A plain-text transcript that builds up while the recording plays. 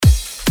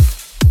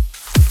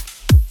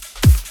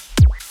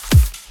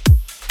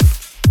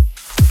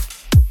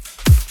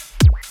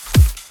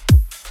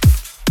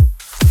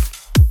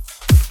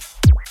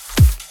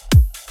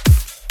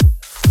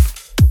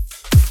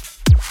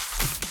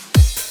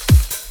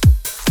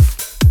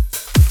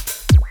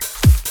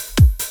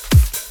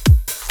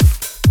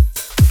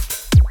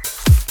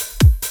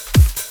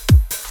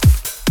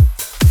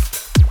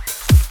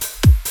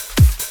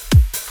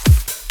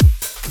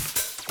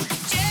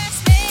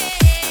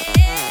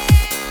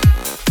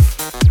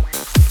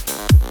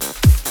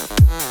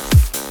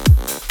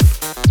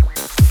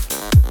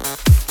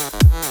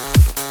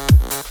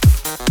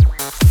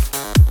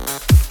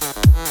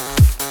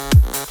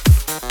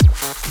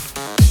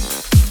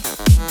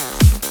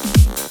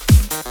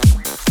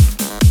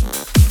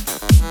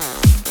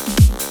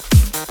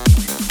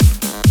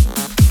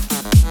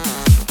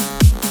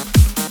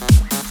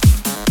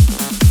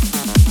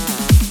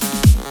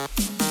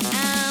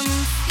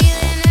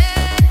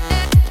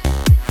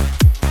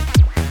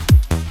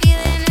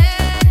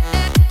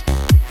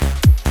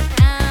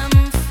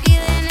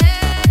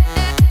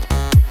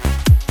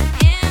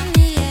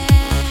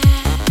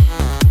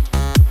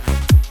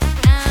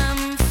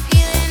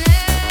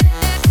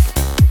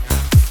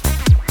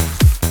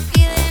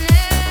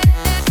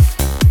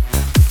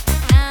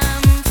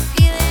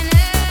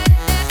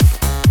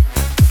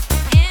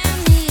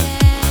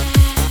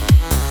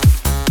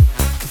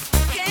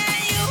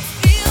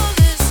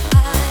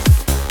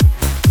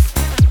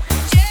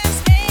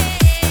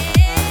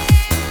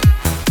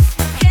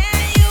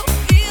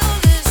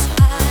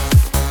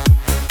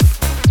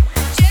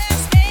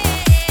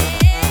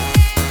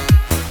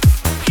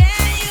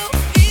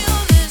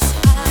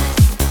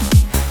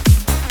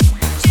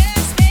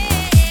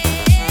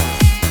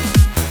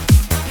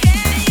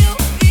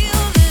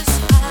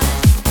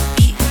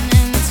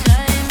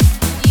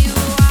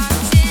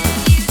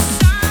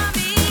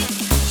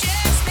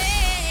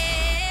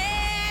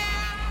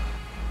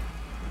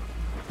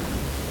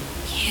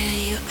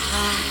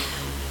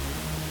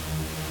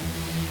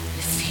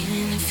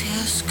and it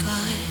feels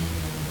good.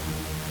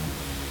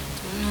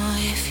 Don't know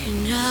if you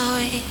know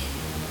it,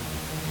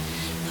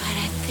 but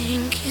I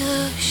think you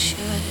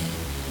should.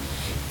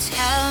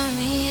 Tell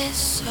me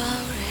it's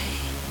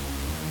alright.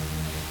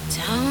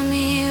 Tell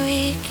me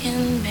we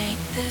can make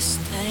this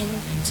thing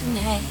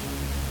tonight.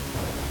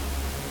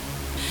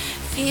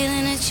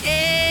 Feeling a change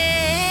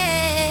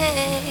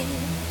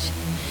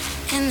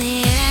in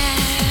the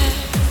air.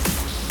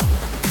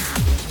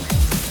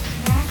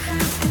 Masa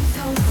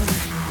Topher,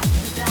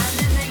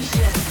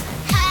 Zander.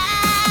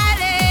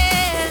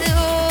 Hallelujah,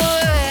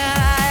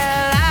 I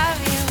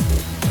love you.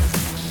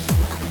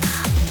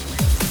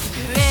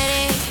 You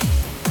ready?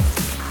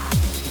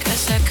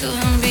 'Cause I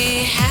couldn't be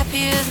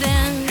happier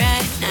than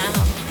right now.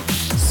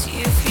 See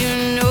if you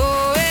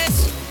know it.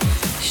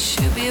 You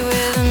should be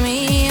with me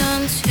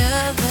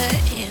until the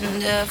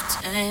end of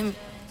time.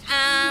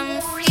 I'm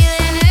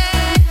feeling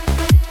it.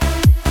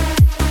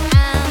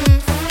 I'm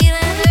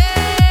feeling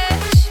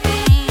it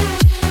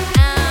change.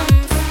 I'm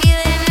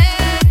feeling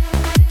it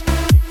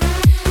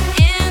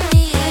in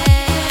the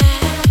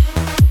air.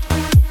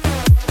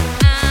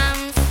 I'm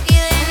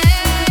feeling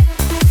it.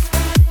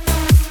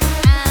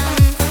 I'm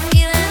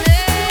feeling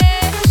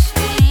it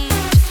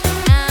change.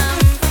 I'm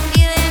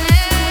feeling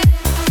it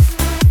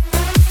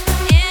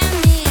in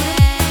the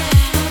air.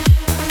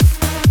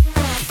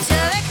 So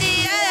look the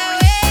other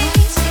way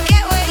to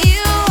get what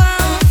you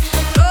want.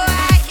 Throw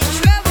out your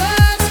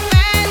troubles,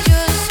 find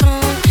your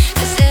zone.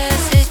 'Cause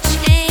there's a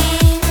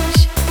change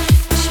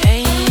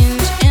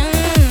in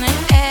the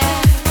air.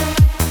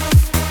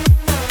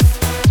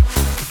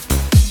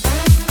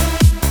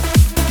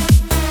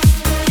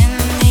 In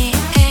the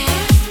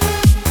air.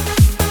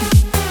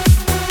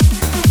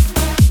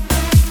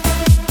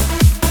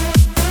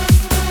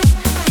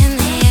 In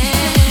the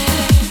air.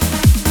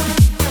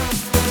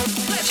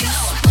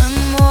 Just one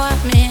more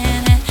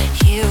minute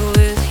here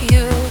with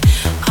you.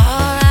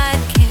 All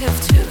I'd give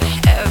to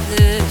have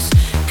this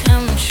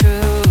come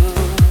true.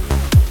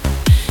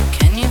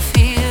 Can you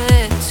feel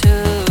it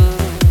too?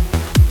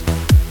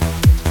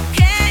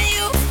 Can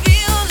you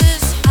feel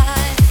this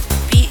heart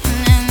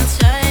beating in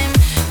time?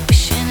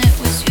 Wishing it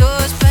was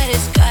yours, but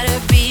it's gotta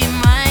be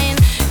mine.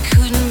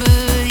 Couldn't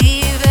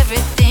believe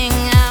everything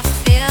I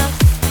felt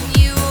when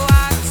you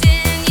walked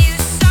in. You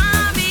saw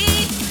me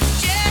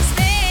just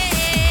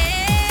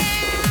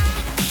there.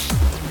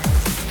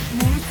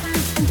 Masa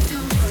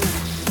Topher,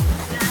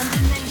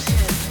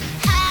 Zander.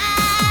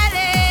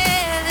 Hallelujah,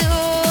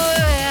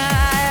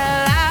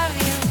 I love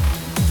you.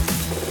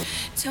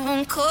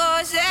 Don't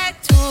close that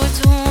door,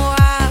 don't